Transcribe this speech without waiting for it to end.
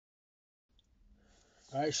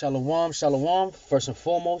All right, shalom, shalom. First and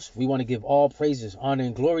foremost, we want to give all praises, honor,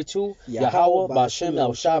 and glory to Yahweh, Bashem,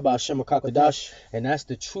 El Shai, Bashem, Kakadash, and that's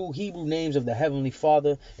the true Hebrew names of the Heavenly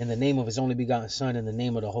Father, in the name of His only begotten Son, in the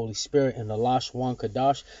name of the Holy Spirit, and the Lashwan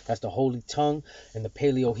Kadash, that's the Holy Tongue, in the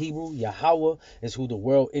Paleo Hebrew. Yahweh is who the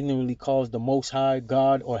world ignorantly calls the Most High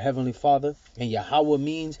God or Heavenly Father, and Yahweh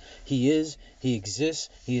means He is, He exists,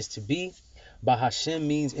 He is to be. Bahashem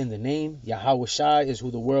means in the name. Yahweh Shai is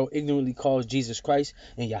who the world ignorantly calls Jesus Christ.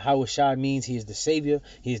 And Yahweh Shai means He is the Savior.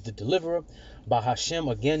 He is the Deliverer.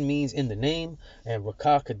 Bahashem again means in the name. And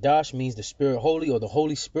Rakah Kadash means the Spirit Holy or the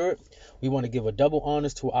Holy Spirit. We want to give a double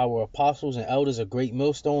honors to our apostles and elders of Great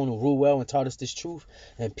Millstone who rule well and taught us this truth.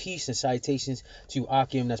 And peace and citations to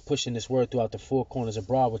Akim that's pushing this word throughout the four corners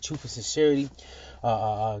abroad with truth and sincerity.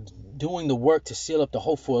 Doing the work to seal up the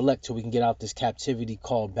hopeful elect till we can get out this captivity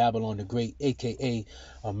called Babylon the Great, aka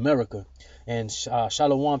America. And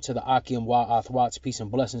shalom to the Akim Wa Athwats, peace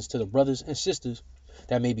and blessings to the brothers and sisters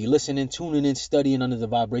that may be listening, tuning in, studying under the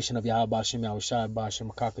vibration of Yahweh Bashem, Yahweh Shai,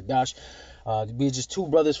 Bashem, Kakadash. We're just two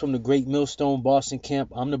brothers from the Great Millstone, Boston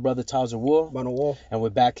camp. I'm the brother Towser War, and we're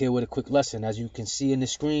back here with a quick lesson. As you can see in the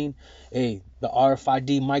screen, the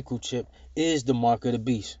RFID microchip is the mark of the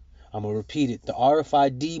beast. I'm going to repeat it. The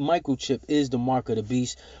RFID microchip is the mark of the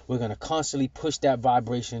beast. We're going to constantly push that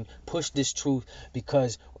vibration, push this truth,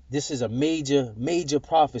 because this is a major, major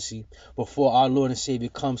prophecy before our Lord and Savior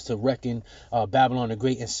comes to reckon Babylon the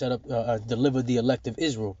Great and set up, deliver the elect of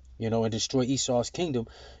Israel, and destroy Esau's kingdom.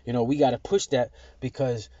 We got to push that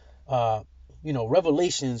because,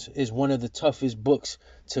 Revelations is one of the toughest books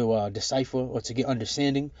to decipher or to get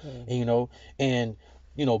understanding, and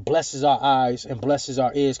blesses our eyes and blesses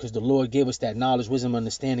our ears because the Lord gave us that knowledge, wisdom,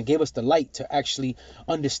 understanding, gave us the light to actually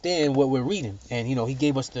understand what we're reading. And, He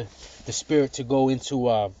gave us the spirit to go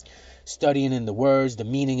into studying in the words, the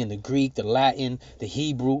meaning in the Greek, the Latin, the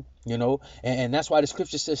Hebrew, and that's why the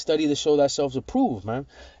scripture says, study to show thyself approved, man.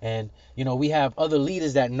 And, we have other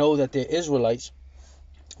leaders that know that they're Israelites,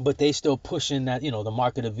 but they still pushing that, the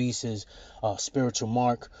mark of the beast is spiritual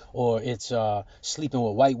mark, or it's sleeping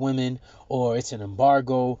with white women, or it's an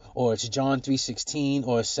embargo, or it's John 3:16,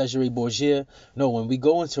 or it's Cesare Borgia. No, when we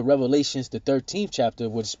go into Revelations, the 13th chapter,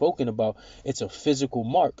 what's spoken about, it's a physical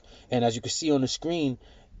mark. And as you can see on the screen,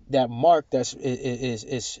 that mark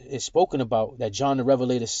is spoken about, that John the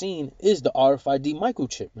Revelator seen, is the RFID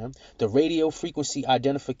microchip, man. The radio frequency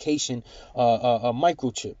identification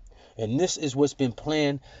microchip. And this is what's been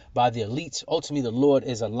planned by the elites. Ultimately, the Lord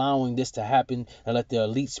is allowing this to happen and let the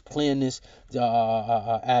elites plan this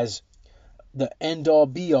as the end all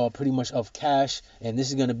be all pretty much of cash. And this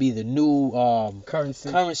is going to be the new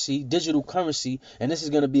currency, digital currency. And this is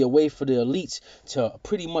going to be a way for the elites to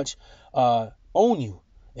pretty much own you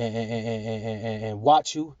and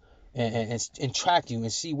watch you and track you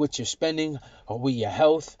and see what you're spending, or with your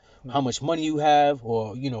health, how much money you have,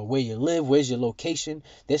 or where you live, where's your location.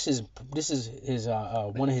 This is his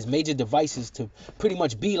one of his major devices to pretty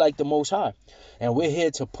much be like the Most High. And we're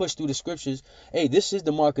here to push through the scriptures. Hey, this is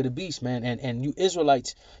the mark of the beast, man. And you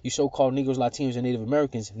Israelites, you so-called Negroes, Latinos, and Native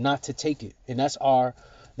Americans, not to take it. And that's our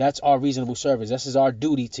reasonable service. This is our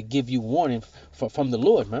duty to give you warning from the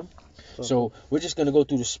Lord, man. So we're just going to go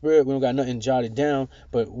through the spirit. We don't got nothing jotted down,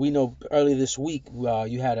 but we know earlier this week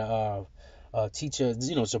you had a teacher,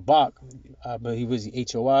 Zabak, but he was the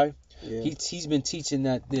HOI. Yeah. He's been teaching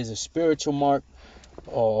that there's a spiritual mark,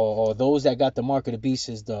 or those that got the mark of the beast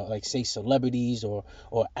is the, like, say, celebrities or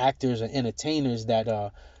actors or entertainers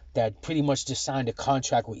that pretty much just signed a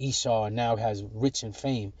contract with Esau and now has rich in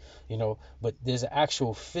fame, but there's an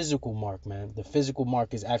actual physical mark, man. The physical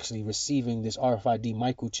mark is actually receiving this RFID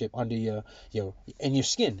microchip under your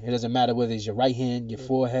skin. It doesn't matter whether it's your right hand, your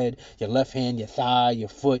forehead, your left hand, your thigh, your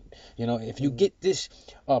foot. If you get this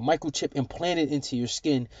microchip implanted into your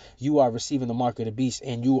skin, you are receiving the mark of the beast,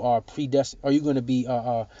 and you are you're going to be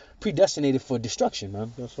predestinated for destruction,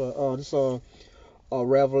 man. That's right. This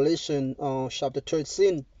Revelation chapter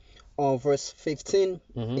 13, verse 15.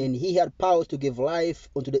 And he had power to give life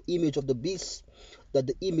unto the image of the beast, that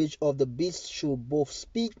the image of the beast should both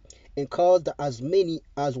speak and cause that as many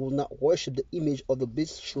as will not worship the image of the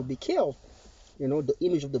beast should be killed. The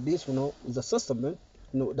image of the beast, is a system, man.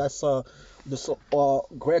 That's the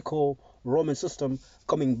Greco-Roman system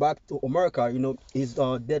coming back to America. His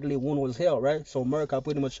deadly wound was hell, right? So America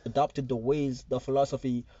pretty much adopted the ways, the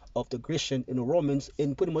philosophy of the Grecian and the Romans,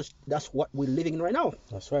 and pretty much that's what we're living in right now.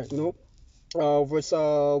 That's right.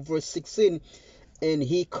 Verse 16, and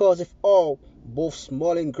he causeth all, both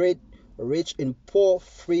small and great, rich and poor,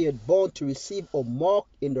 free and bond, to receive a mark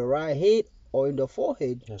in the right hand or in the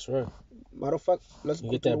forehead. That's right. Matter of fact, let's You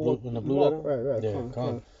go get to that the word in the blue mark. letter? Right. Yeah, Come come.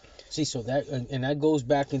 on. See, so that and that goes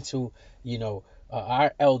back into, you know,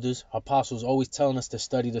 our elders, apostles, always telling us to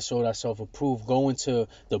study to show ourselves approved. Go into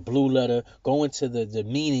the blue letter, go into the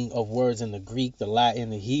meaning of words in the Greek, the Latin,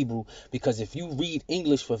 the Hebrew. Because if you read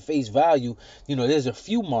English for face value, you know, there's a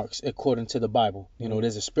few marks according to the Bible. You know,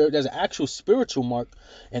 there's an actual spiritual mark,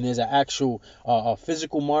 and there's an actual a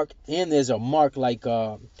physical mark, and there's a mark like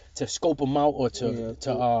to scope them out or to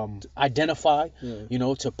identify. Yeah. You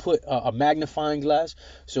know, to put a magnifying glass.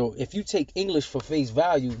 So if you take English for face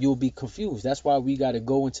value, you'll be confused. That's why we got to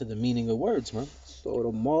go into the meaning of words, man. So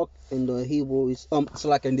the mark in the Hebrew is so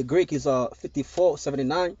like in the Greek is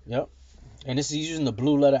 5479. Yep. And this is using the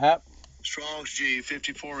blue letter app. Strong's G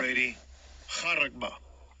 5480. Charagma.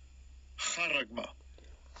 Charagma.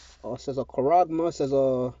 Says a charagma, says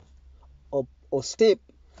a stamp,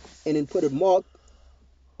 and then put a mark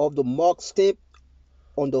of the mark stamp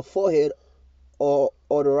on the forehead or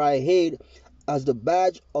the right head as the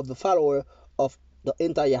badge of the follower of the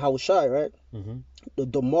entire Yahushai, right? Mm-hmm.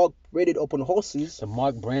 The mark branded upon horses. The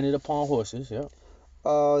mark branded upon horses. Yep.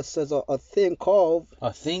 Says a thing carved.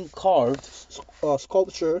 A thing carved.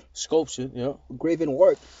 Sculpture. Yep. Graven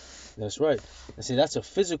work. That's right. And see, that's a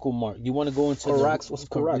physical mark. You want to go into Corax was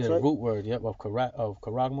Corax, right? root word, yep, of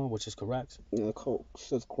charagma, which is Corax. Yeah,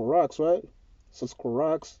 says Corax, right? Says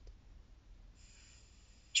Corax.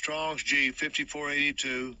 Strong's G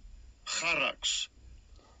 5482. Charax.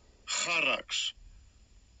 Charax.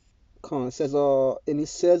 It says and it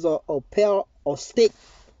says a pair or stick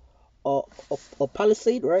a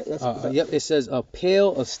palisade, right? Yep, it says a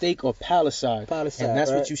pale, a stake, or palisade. Palisade, and that's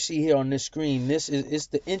right? what you see here on this screen. This is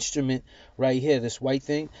the instrument right here, this white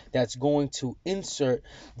thing that's going to insert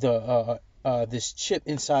the this chip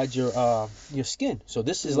inside your skin. So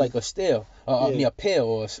this is like a stale, a pale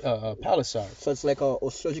or a palisade. So it's like a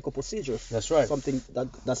surgical procedure. That's right. Something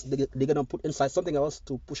they're gonna put inside something else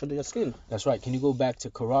to push under your skin. That's right. Can you go back to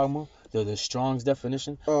charagma, the Strong's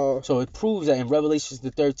definition? So it proves that in Revelations the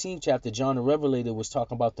 13th chapter, John the Revelator was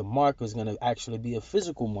talking about the mark was gonna actually be a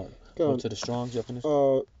physical mark. Go to the Strong's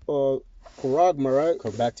definition. Charagma, right? Go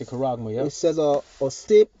back to charagma. Yeah. It says a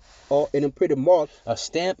stamp or an imprinted mark. A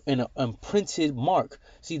stamp and an imprinted mark.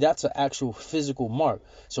 See, that's an actual physical mark.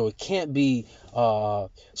 So it can't be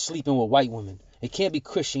sleeping with white women. It can't be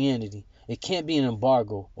Christianity. It can't be an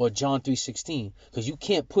embargo or John 3:16, because you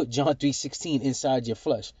can't put John 3:16 inside your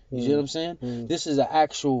flesh. You see what I'm saying? This is an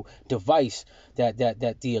actual device that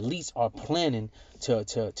the elites are planning to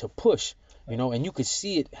push. You know, and you could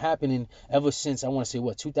see it happening ever since, I want to say,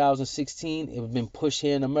 2016. It's been pushed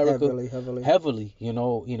here in America heavily. You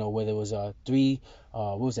know, where there was a three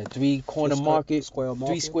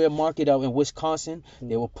square market out in Wisconsin.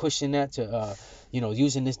 They were pushing that to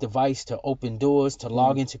using this device to open doors, to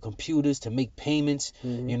log into computers, to make payments.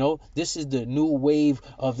 You know, this is the new wave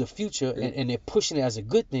of the future, and they're pushing it as a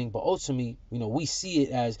good thing. But ultimately, we see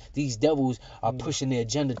it as these devils are pushing their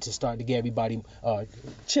agenda to start to get everybody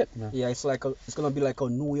chipped, man. Yeah, it's gonna be like a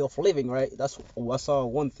new way of living, right? That's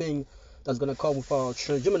one thing that's gonna come with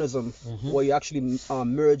transhumanism, where you actually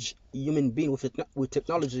merge human being with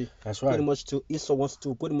technology. That's right. Pretty much Esau wants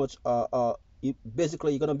to pretty much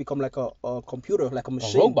basically you're gonna become like a computer, like a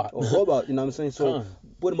machine, a robot. You know what I'm saying? So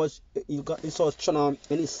pretty much Esau's trying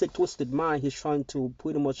to, in his sick, twisted mind, he's trying to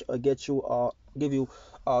pretty much give you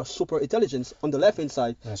super intelligence on the left hand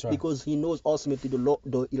side. That's right. Because he knows ultimately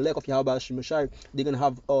the elect of Yahweh Shemashai, they're gonna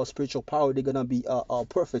have spiritual power. They're gonna be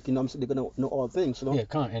perfect. You know what I'm saying? They're gonna know all things. You know? Yeah,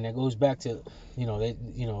 and it goes back to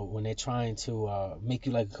when they're trying to make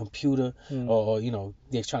you like a computer, or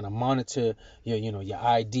they're trying to monitor your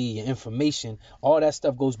ID, your information. All that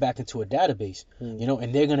stuff goes back into a database.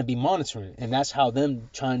 And they're gonna be monitoring, and that's how them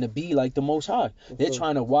trying to be like the Most High. They're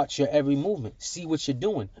trying to watch your every movement, see what you're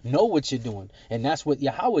doing, know what you're doing, and that's what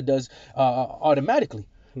Yahweh does automatically.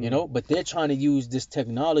 But they're trying to use this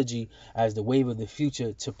technology as the wave of the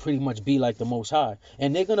future to pretty much be like the Most High,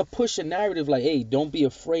 and they're gonna push a narrative like, hey, don't be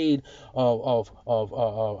afraid of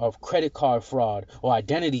credit card fraud or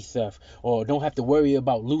identity theft, or don't have to worry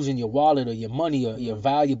about losing your wallet or your money or your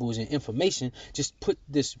valuables and information. Just put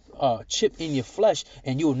this chip in your flesh,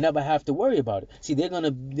 and you'll never have to worry about it. See, they're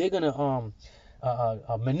gonna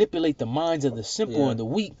manipulate the minds of the simple and the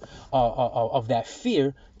weak of that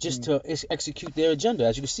fear just to execute their agenda.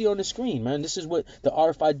 As you can see on the screen, man, this is what the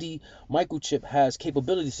RFID microchip has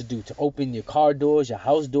capabilities to do, to open your car doors, your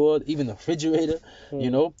house door, even the refrigerator, you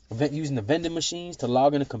know, using the vending machines to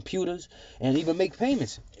log into computers and even make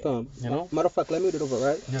payments. You know? Matter of fact, let me read it over,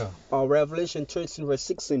 right? Yeah. Revelation 13, verse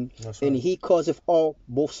 16. That's And right. he causeth all,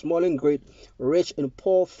 both small and great, rich and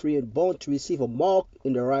poor, free and bond, to receive a mark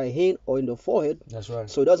in the right hand or in the forehead. That's right.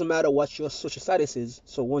 So it doesn't matter what your social status is.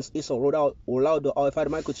 So once Esau roll out the RFID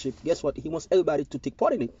microchip, guess what? He wants everybody to take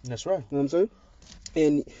part in it. That's right. You know what I'm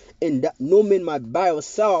saying? And that no man might buy or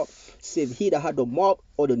sell, save he that had the mark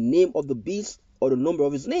or the name of the beast or the number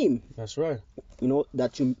of his name. That's right. You know,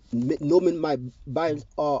 that no man might buy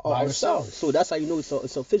or sell. So that's how you know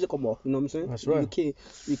it's a physical mark. You know what I'm saying? That's right.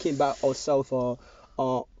 You can't buy or sell for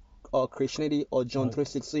Christianity or John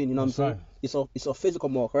 3:16. You know what I'm saying? Right. It's a physical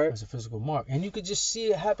mark, right? It's a physical mark, and you could just see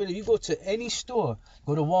it happen. If you go to any store,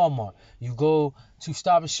 go to Walmart, you go to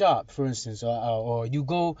Stop and Shop, for instance, or you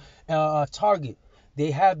go Target. They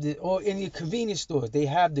have or in your convenience stores, they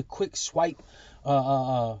have the quick swipe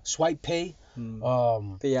pay.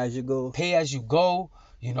 Pay as you go. Pay as you go.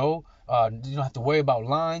 You know, you don't have to worry about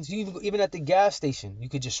lines. You even at the gas station, you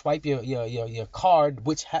could just swipe your card,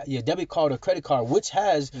 your debit card or credit card, which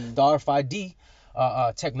has the RFID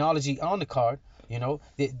technology on the card. You know,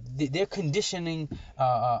 they're conditioning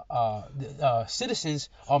citizens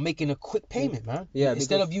are making a quick payment, man. Yeah,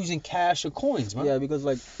 instead of using cash or coins, man. Yeah, because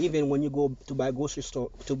like even when you go to buy grocery,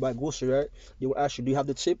 right? They will ask you, do you have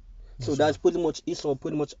the chip? So that's pretty much Esau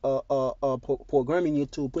programming you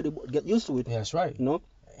to get used to it. Yeah, that's right. You know?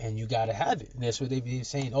 And you gotta have it. And that's what they be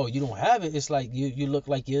saying. Oh, you don't have it. It's like you look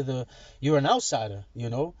like you're an outsider. You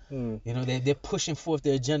know. You know they're pushing forth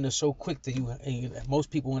their agenda so quick that most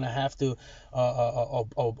people gonna have to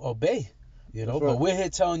obey. You know. Right. But we're here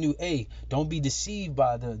telling you, hey, don't be deceived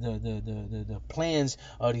by the plans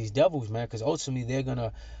of these devils, man. Because ultimately they're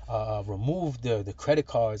gonna remove the credit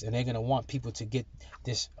cards and they're gonna want people to get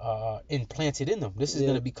this implanted in them. This is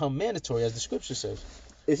gonna become mandatory, as the scripture says.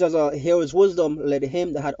 It says, here is wisdom, let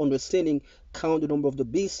him that had understanding count the number of the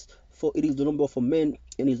beast, for it is the number of a man,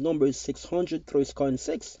 and his number is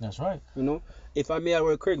 666. That's right. You know, if I may, I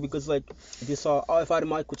will correct, because like this RFID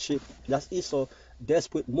microchip, that's Esau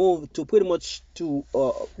desperate move to pretty much to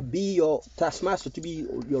be your taskmaster, to be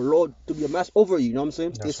your lord, to be your master over you. You know what I'm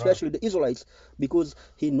saying? That's especially the Israelites, because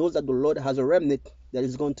he knows that the Lord has a remnant that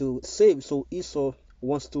is going to save. So Esau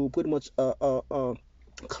wants to pretty much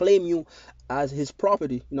claim you as his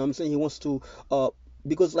property. You know what I'm saying? He wants to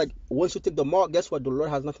because like once you take the mark, guess what? The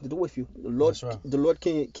Lord has nothing to do with you. The Lord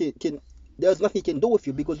can there's nothing he can do with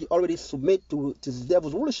you, because you already submit to the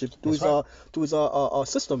devil's rulership, to his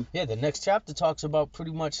system. Yeah, the next chapter talks about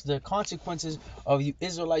pretty much the consequences of you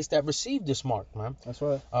Israelites that received this mark, man. That's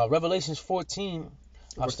right. Revelations 14,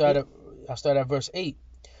 I'll start at verse 8.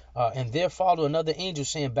 And there followed another angel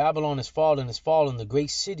saying, Babylon is fallen, the great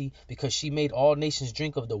city, because she made all nations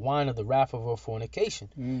drink of the wine of the wrath of her fornication.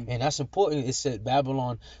 And that's important. It said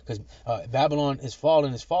Babylon, because Babylon is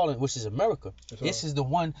fallen, which is America. This is the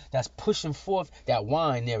one that's pushing forth that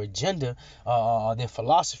wine, their agenda, their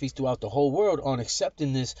philosophies throughout the whole world on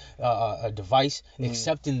accepting this device,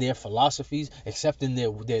 accepting their philosophies, accepting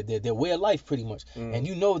their way of life, pretty much. And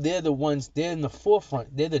you know they're the ones, they're in the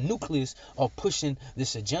forefront, they're the nucleus of pushing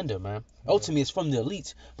this agenda. Man. Ultimately, it's from the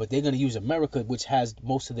elites, but they're going to use America, which has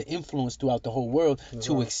most of the influence throughout the whole world,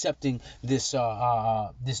 to accepting this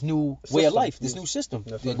this new way of life, this new system.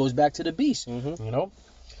 It goes back to the beast, you know.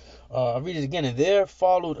 I'll read it again. And there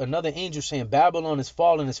followed another angel saying, Babylon is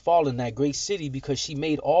fallen, that great city, because she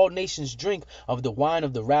made all nations drink of the wine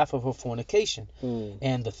of the wrath of her fornication.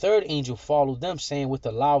 And the third angel followed them, saying with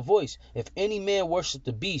a loud voice, if any man worship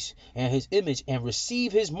the beast and his image, and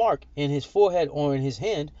receive his mark in his forehead or in his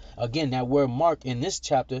hand. Again, that word mark in this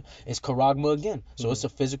chapter is charagma again. So it's a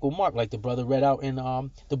physical mark, like the brother read out in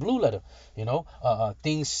the blue letter. You know,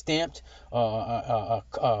 things stamped,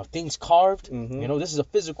 things carved. You know, this is a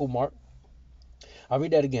physical mark. I'll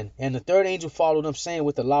read that again. And the third angel followed them, saying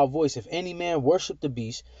with a loud voice, if any man worship the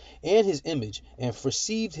beast and his image, and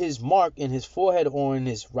received his mark in his forehead or in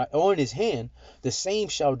his hand, the same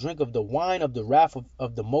shall drink of the wine of the wrath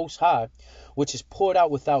of the Most High, which is poured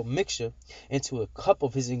out without mixture into a cup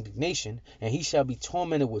of his indignation, and he shall be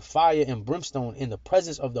tormented with fire and brimstone in the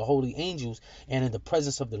presence of the holy angels and in the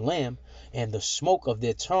presence of the Lamb, and the smoke of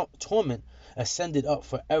their torment ascended up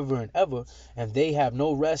forever and ever, and they have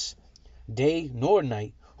no rest day nor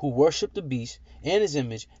night, who worship the beast and his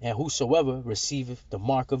image, and whosoever receiveth the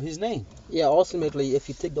mark of his name. Yeah, ultimately, if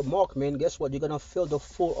you take the mark, man, guess what? You're gonna feel the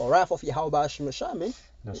full wrath of Yahweh Hashem, man.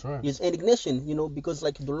 That's right. His indignation, because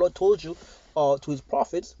like the Lord told you to his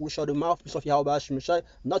prophets, which are the mouthpiece of Yahweh Shai,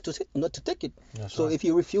 not to take it. That's So right. if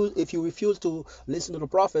you refuse to listen to the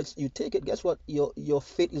prophets, you take it. Guess what? Your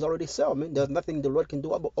fate is already sealed, man. There's nothing the Lord can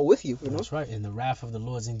do about or with you. That's right. And the wrath of the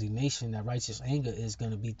Lord's indignation, that righteous anger, is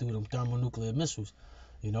going to be through them thermonuclear missiles.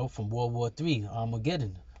 From World War III,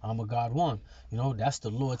 Armageddon, Armageddon 1. That's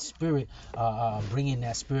the Lord's spirit bringing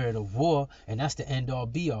that spirit of war, and that's the end all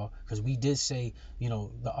be all. Because we did say, the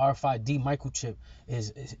RFID microchip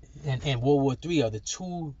and World War III are the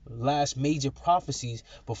two last major prophecies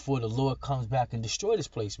before the Lord comes back and destroy this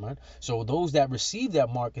place, man. So those that receive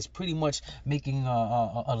that mark is pretty much making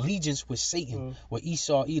allegiance with Satan, with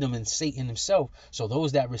Esau, Edom, and Satan himself. So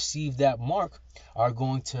those that receive that mark are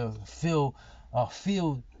going to feel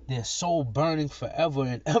their soul burning forever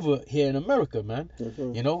and ever here in America, man.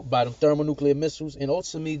 By them thermonuclear missiles, and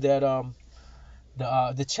ultimately that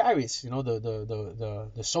the chariots, the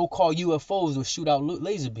so-called UFOs will shoot out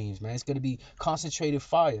laser beams, man. It's gonna be concentrated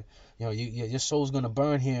fire. Your soul's gonna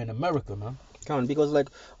burn here in America, man. Because like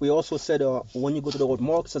we also said, when you go to the old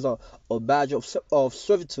mark, it says a badge of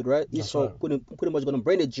servitude, right? Esau pretty much gonna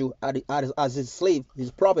bring a Jew as his slave, his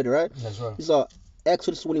property, right? That's right. It's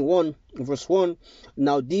Exodus 21 verse 1.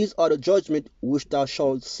 Now these are the judgment which thou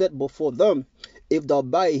shalt set before them. If thou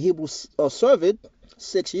buy a Hebrew servant,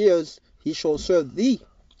 6 years he shall serve thee.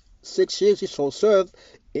 6 years he shall serve,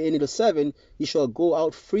 and in the 7 he shall go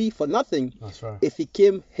out free for nothing. That's right. If he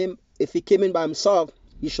came in by himself,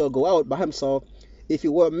 he shall go out by himself. If he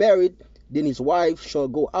were married, then his wife shall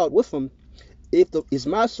go out with him. If his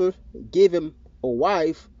master gave him a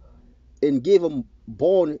wife and gave him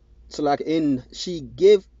born, and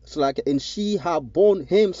she have born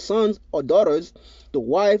him sons or daughters, the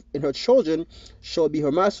wife and her children shall be her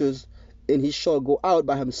master's, and he shall go out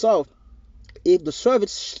by himself. If the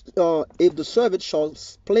servant shall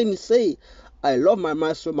plainly say, I love my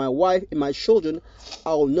master, my wife, and my children,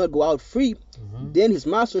 I will not go out free. Then his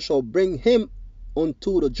master shall bring him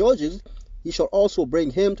unto the judges. He shall also bring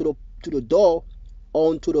him to the door,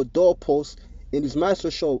 unto the doorpost, and his master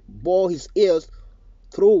shall bore his ears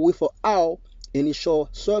through with an awl, and he shall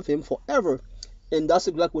serve him forever. And that's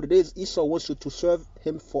exactly what it is. Esau wants you to serve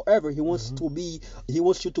him forever. He wants you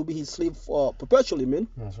to be his slave perpetually, man.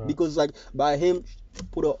 That's right. Because like by him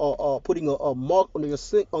putting a mark under your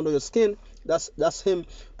skin, that's him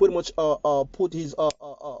pretty much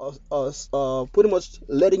pretty much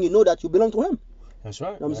letting you know that you belong to him. That's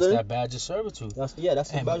right. Know what I'm That's saying? that badge of servitude. That's the badge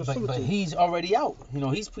of servitude. But he's already out.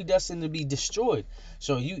 He's predestined to be destroyed.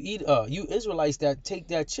 So you Israelites that take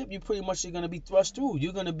that chip, you pretty much are gonna be thrust through.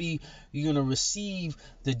 You're gonna receive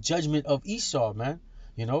the judgment of Esau, man.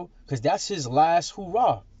 Because that's his last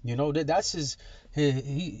hoorah. That's his.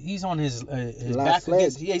 He's on his back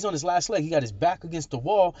against. Yeah, he's on his last leg. He got his back against the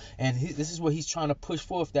wall, and this is what he's trying to push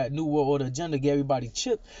forth, that new world order agenda, get everybody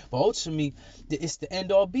chipped. But ultimately, it's the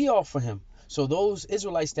end all be all for him. So those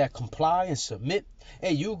Israelites that comply and submit,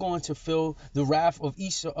 hey, you're going to feel the wrath of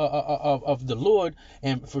Esau, of the Lord,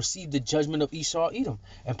 and receive the judgment of Esau, Edom.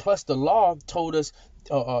 And plus, the law told us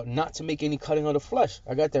not to make any cutting of the flesh.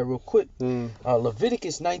 I got that real quick.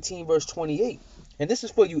 Leviticus 19 verse 28. And this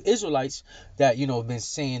is for you Israelites that have been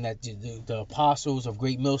saying that the apostles of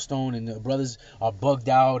Great Millstone and the brothers are bugged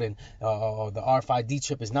out, and the RFID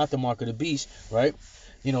chip is not the mark of the beast, right?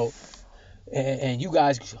 And you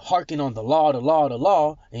guys harking on the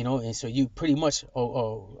law, and so you pretty much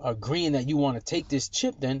agreeing that you want to take this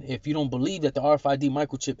chip. Then if you don't believe that the RFID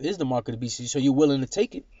microchip is the mark of the beast, so you're willing to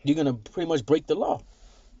take it, you're going to pretty much break the law.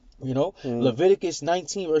 Leviticus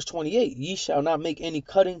 19 verse 28, ye shall not make any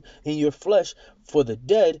cutting in your flesh for the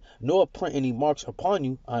dead, nor print any marks upon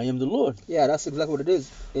you. I am the Lord. Yeah, that's exactly what it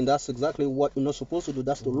is, and that's exactly what you're not supposed to do.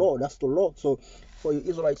 That's the law. That's the law. So for you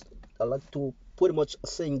Israelites, I like to pretty much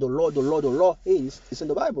saying the law it's in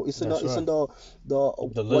the Bible. It's in the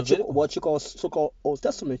what you call so-called Old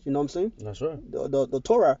Testament. You know what I'm saying? That's right. The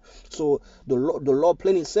Torah. So the law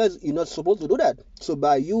plainly says you're not supposed to do that. So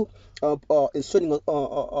by you inserting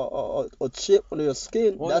a chip under your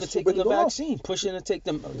skin, or that's taking the vaccine, pushing to take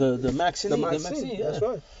the vaccine. Yeah. That's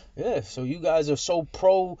right. Yeah. So you guys are so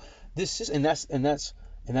pro this, and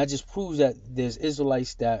that just proves that there's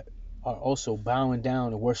Israelites that are also bowing down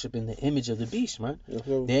and worshiping the image of the beast, man.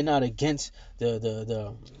 Mm-hmm. They're not against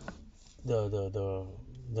the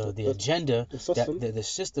agenda, the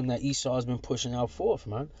system that Esau has been pushing out forth,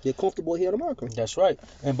 man. They're comfortable here in America. That's right.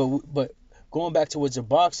 And but going back to what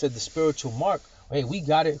Zabak said, the spiritual mark, hey, we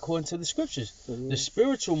got it according to the scriptures. Mm-hmm. The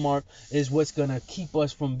spiritual mark is what's gonna keep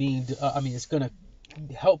us from being. It's gonna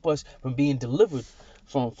help us from being delivered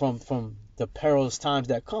from the perilous times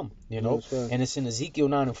that come. You know, That's right. and it's in Ezekiel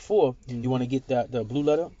 9 and 4. You want to get the blue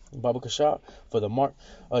letter, Baba Kashab, for the mark.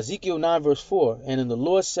 Ezekiel 9 verse 4. And then the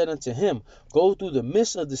Lord said unto him, Go through the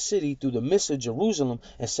midst of the city, through the midst of Jerusalem,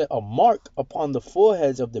 and set a mark upon the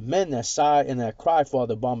foreheads of the men that sigh and that cry for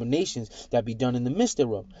the abominations that be done in the midst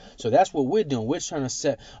thereof. So that's what we're doing. We're trying to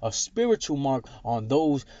set a spiritual mark on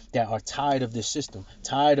those that are tired of this system,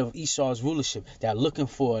 tired of Esau's rulership, that are looking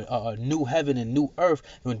for a new heaven and new earth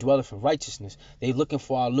and dwelleth in righteousness. They're looking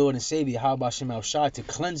for our Lord and Savior, Yahweh Shem El Shai, to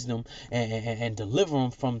cleanse them and deliver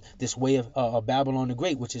them from this way of Babylon the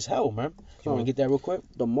Great, which is hell, man. You want to get that real quick?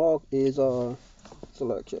 The mark is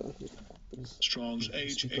select here. Strong's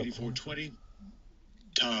H 8420.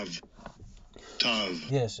 Tav. Tav.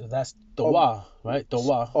 Yeah, so that's Dawah, right?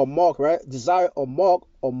 Dawah. A mark, right? Desire a mark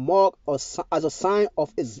as a sign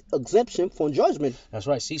of its exemption from judgment. That's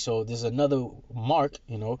right. See, so there's another mark,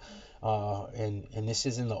 you know, and this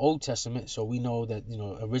is in the Old Testament. So we know that, you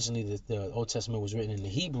know, originally the Old Testament was written in the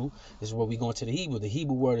Hebrew. This is where we go into the Hebrew. The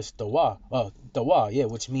Hebrew word is Dawah. Dawah, yeah,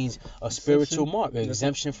 which means a spiritual mark, an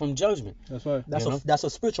exemption from judgment. That's right. That's You know? that's a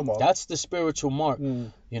spiritual mark. That's the spiritual mark,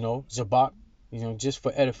 you know, Zabak. You know, just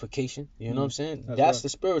for edification. You know what I'm saying? That's right. the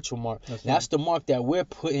spiritual mark. That's That's the mark that we're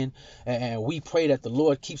putting, and we pray that the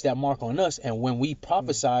Lord keeps that mark on us. And when we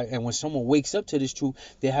prophesy, and when someone wakes up to this truth,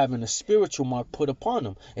 they're having a spiritual mark put upon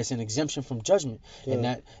them. It's an exemption from judgment,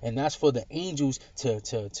 and that's for the angels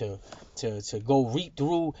to go read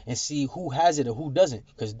through and see who has it or who doesn't.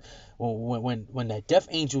 Because when that death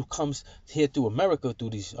angel comes here through America,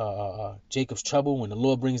 through these Jacob's trouble, when the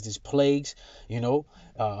Lord brings these plagues, you know,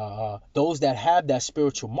 those that have that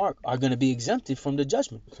spiritual mark are going to be exempted from the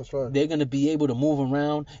judgment. That's right. They're going to be able to move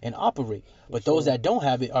around and operate. But those that don't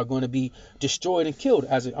have it are going to be destroyed and killed.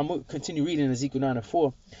 I'm going to continue reading Ezekiel 9 and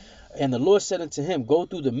 4. And the Lord said unto him, Go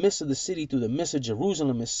through the midst of the city, through the midst of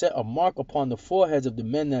Jerusalem, and set a mark upon the foreheads of the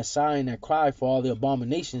men that sigh and that cry for all the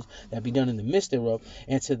abominations that be done in the midst thereof.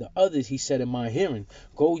 And to the others he said in my hearing,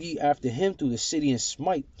 Go ye after him through the city and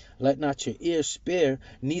smite. Let not your ears spare,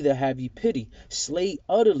 neither have ye pity. Slay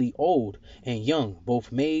utterly old and young,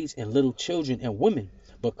 both maids and little children and women.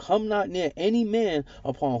 But come not near any man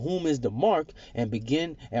upon whom is the mark, and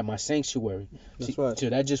begin at my sanctuary. That's right. So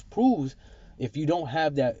that just proves, if you don't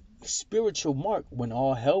have that spiritual mark, when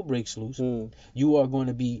all hell breaks loose, you are going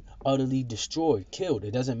to be utterly destroyed, killed.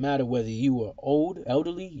 It doesn't matter whether you are old,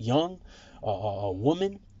 elderly, young, a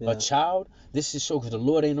woman, a child. This is so, because the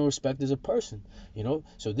Lord ain't no respecter of person, you know.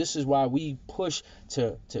 So this is why we push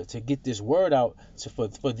to get this word out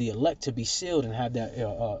for the elect to be sealed and have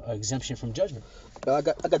that exemption from judgment. I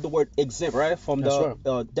got the word exempt, right, from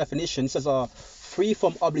the definition. It says free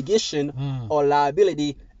from obligation or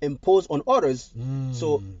liability imposed on others.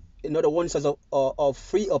 So another one says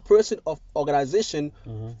free a person of organization,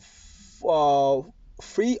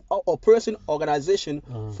 free a person organization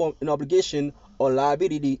from an obligation or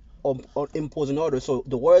liability or imposed on others. So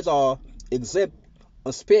the words are exempt,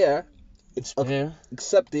 spare,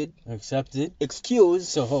 accepted, excuse.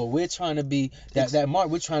 So we're trying to be that mark.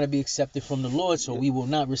 We're trying to be accepted from the Lord, so we will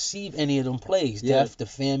not receive any of them plagues, death, the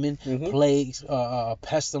famine, plagues,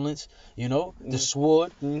 pestilence. You know, the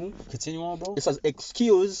sword. Continue on, bro. It says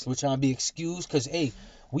excuse. We're trying to be excused because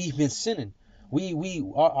we've been sinning.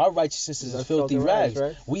 Our righteousness is filthy rags.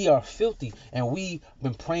 Right? We are filthy, and we've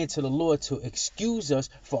been praying to the Lord to excuse us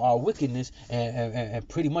for our wickedness and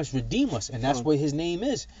pretty much redeem us. And that's what His name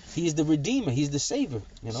is. He is the Redeemer. He's the Savior.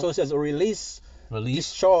 You know? So it says release,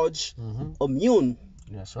 discharge, immune.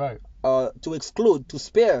 That's right. To exclude, to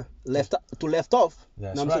spare, left off.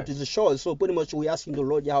 That's right. right. To discharge. So pretty much we're asking the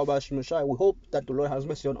Lord Yahweh Shem Shai. We hope that the Lord has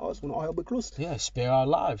mercy on us when all hell breaks loose. Yeah, spare our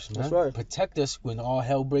lives, man. That's right. Protect us when all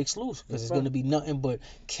hell breaks loose, because it's going to be nothing but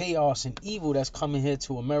chaos and evil that's coming here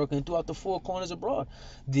to America and throughout the four corners abroad.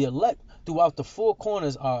 The elect throughout the four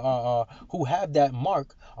corners are who have that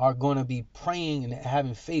mark are going to be praying and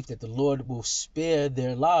having faith that the Lord will spare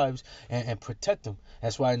their lives and protect them.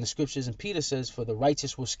 That's why in the scriptures, and Peter says, for the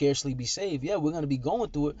righteous will scarcely be saved. Yeah, we're going to be going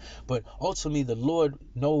through it, but ultimately the Lord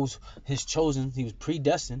knows His chosen. He was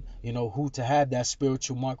predestined, you know, who to have that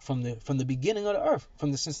spiritual mark from the beginning of the earth,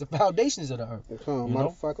 since the foundations of the earth. Matter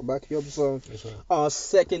of fact, back here,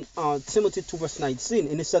 Second Timothy 2 verse 19,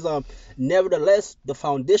 and it says, nevertheless, the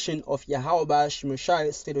foundation of Yahweh Shem Shai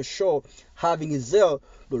stayed ashore, having His zeal,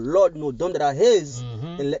 the Lord know them that are His,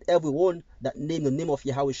 and let everyone that name the name of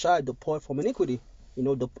Yahweh Shai depart from iniquity. You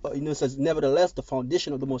know, it says, nevertheless, the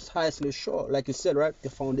foundation of the Most High is sure. Like you said, right? The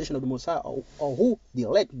foundation of the Most High are who? The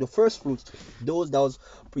elect, the first fruits, those that was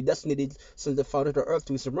predestinated since the foundation of the earth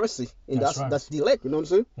to His mercy. And that's the elect, you know what I'm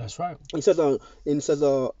saying? That's right. It says,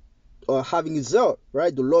 having his zeal,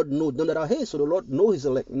 right? The Lord knows none that are his, so the Lord knows his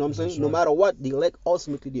elect. You know what I'm saying? That's No right. matter what, the elect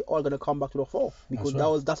ultimately they're all gonna come back to the fold because That's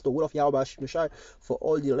right. that's the will of Yahweh Shai for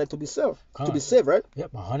all the elect to be saved, Come. right?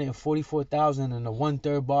 Yep, 144,000 and the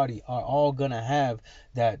 1/3 body are all gonna have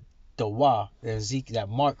that Dawah, Ezekiel, that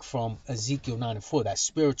mark from Ezekiel 9:4, that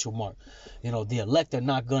spiritual mark. You know, the elect are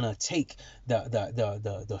not gonna take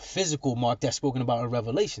the physical mark that's spoken about in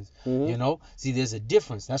Revelations. You know, see, there's a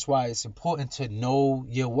difference. That's why it's important to know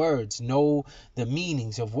your words, know the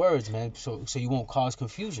meanings of words, man, so you won't cause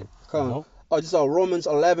confusion. You know? This is Romans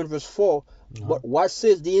 11 verse 4. But what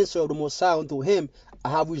says the answer of the Most High unto him? I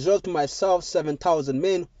have reserved to myself 7,000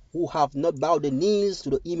 men who have not bowed their knees to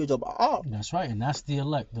the image of Baal. That's right, and that's the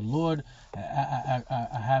elect. The Lord, I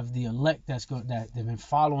have the elect that they've been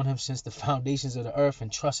following Him since the foundations of the earth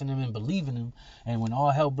and trusting Him and believing Him. And when all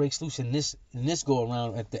hell breaks loose in this go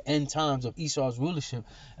around at the end times of Esau's rulership,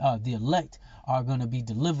 the elect are going to be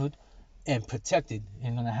delivered and protected,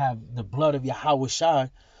 and going to have the blood of Yahweh Shai,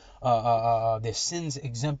 their sins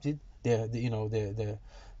exempted. They're going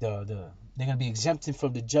to be exempted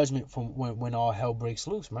from the judgment from when all hell breaks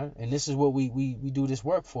loose, man. And this is what we do this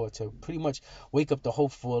work for, to pretty much wake up the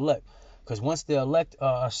hopeful elect. Because once the elect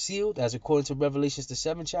are sealed, as according to Revelations the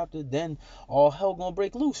 7th chapter, then all hell gonna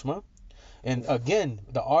break loose, man. And again,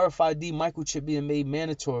 the RFID microchip being made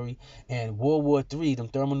mandatory and World War III, them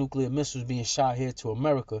thermonuclear missiles being shot here to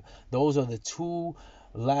America, those are the two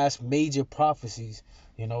last major prophecies,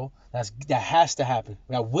 you know, that has to happen.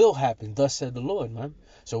 That will happen, thus said the Lord, man.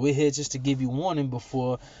 So we're here just to give you warning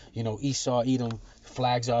before, you know, Esau, Edom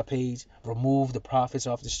flags our page, remove the prophets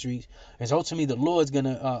off the streets. And so ultimately the Lord's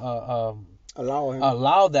gonna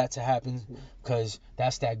allow that to happen, because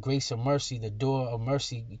that's that grace of mercy, the door of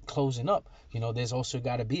mercy closing up. You know, there's also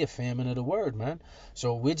got to be a famine of the word, man.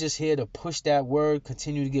 So we're just here to push that word,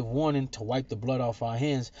 continue to give warning, to wipe the blood off our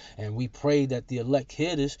hands, and we pray that the elect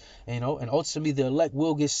hear this, you know, and ultimately the elect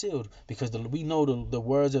will get sealed, because we know the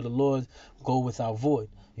words of the Lord go without void,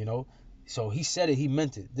 you know. So he said it, he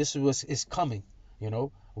meant it. This is what's coming, you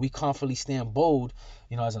know. We confidently stand bold,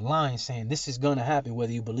 you know, as a lion, saying this is gonna happen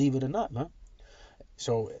whether you believe it or not, man.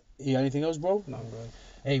 So, you got anything else, bro? No, bro.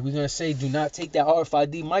 Hey, we're going to say do not take that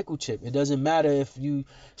RFID microchip. It doesn't matter if you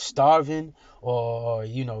starving or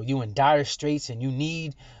you know, you in dire straits and you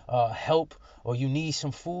need help or you need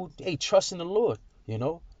some food. Hey, trust in the Lord, you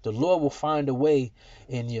know. The Lord will find a way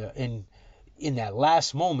in that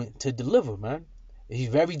last moment to deliver, man. He's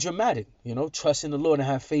very dramatic, you know. Trust in the Lord and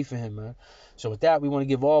have faith in him, man. So with that, we want to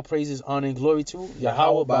give all praises, honor, and glory to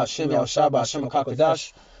Yahweh, Ba'ashem, Yahushua, Ba'ashem,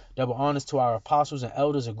 HaKadosh. Double honors to our apostles and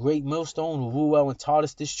elders, a great millstone who rule well and taught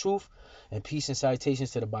us this truth. And peace and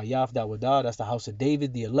salutations to the Bayaf Dawadah, that's the house of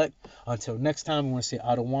David, the elect. Until next time, we want to say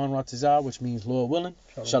Adawan Ratazah, which means Lord willing.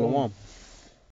 Shalom.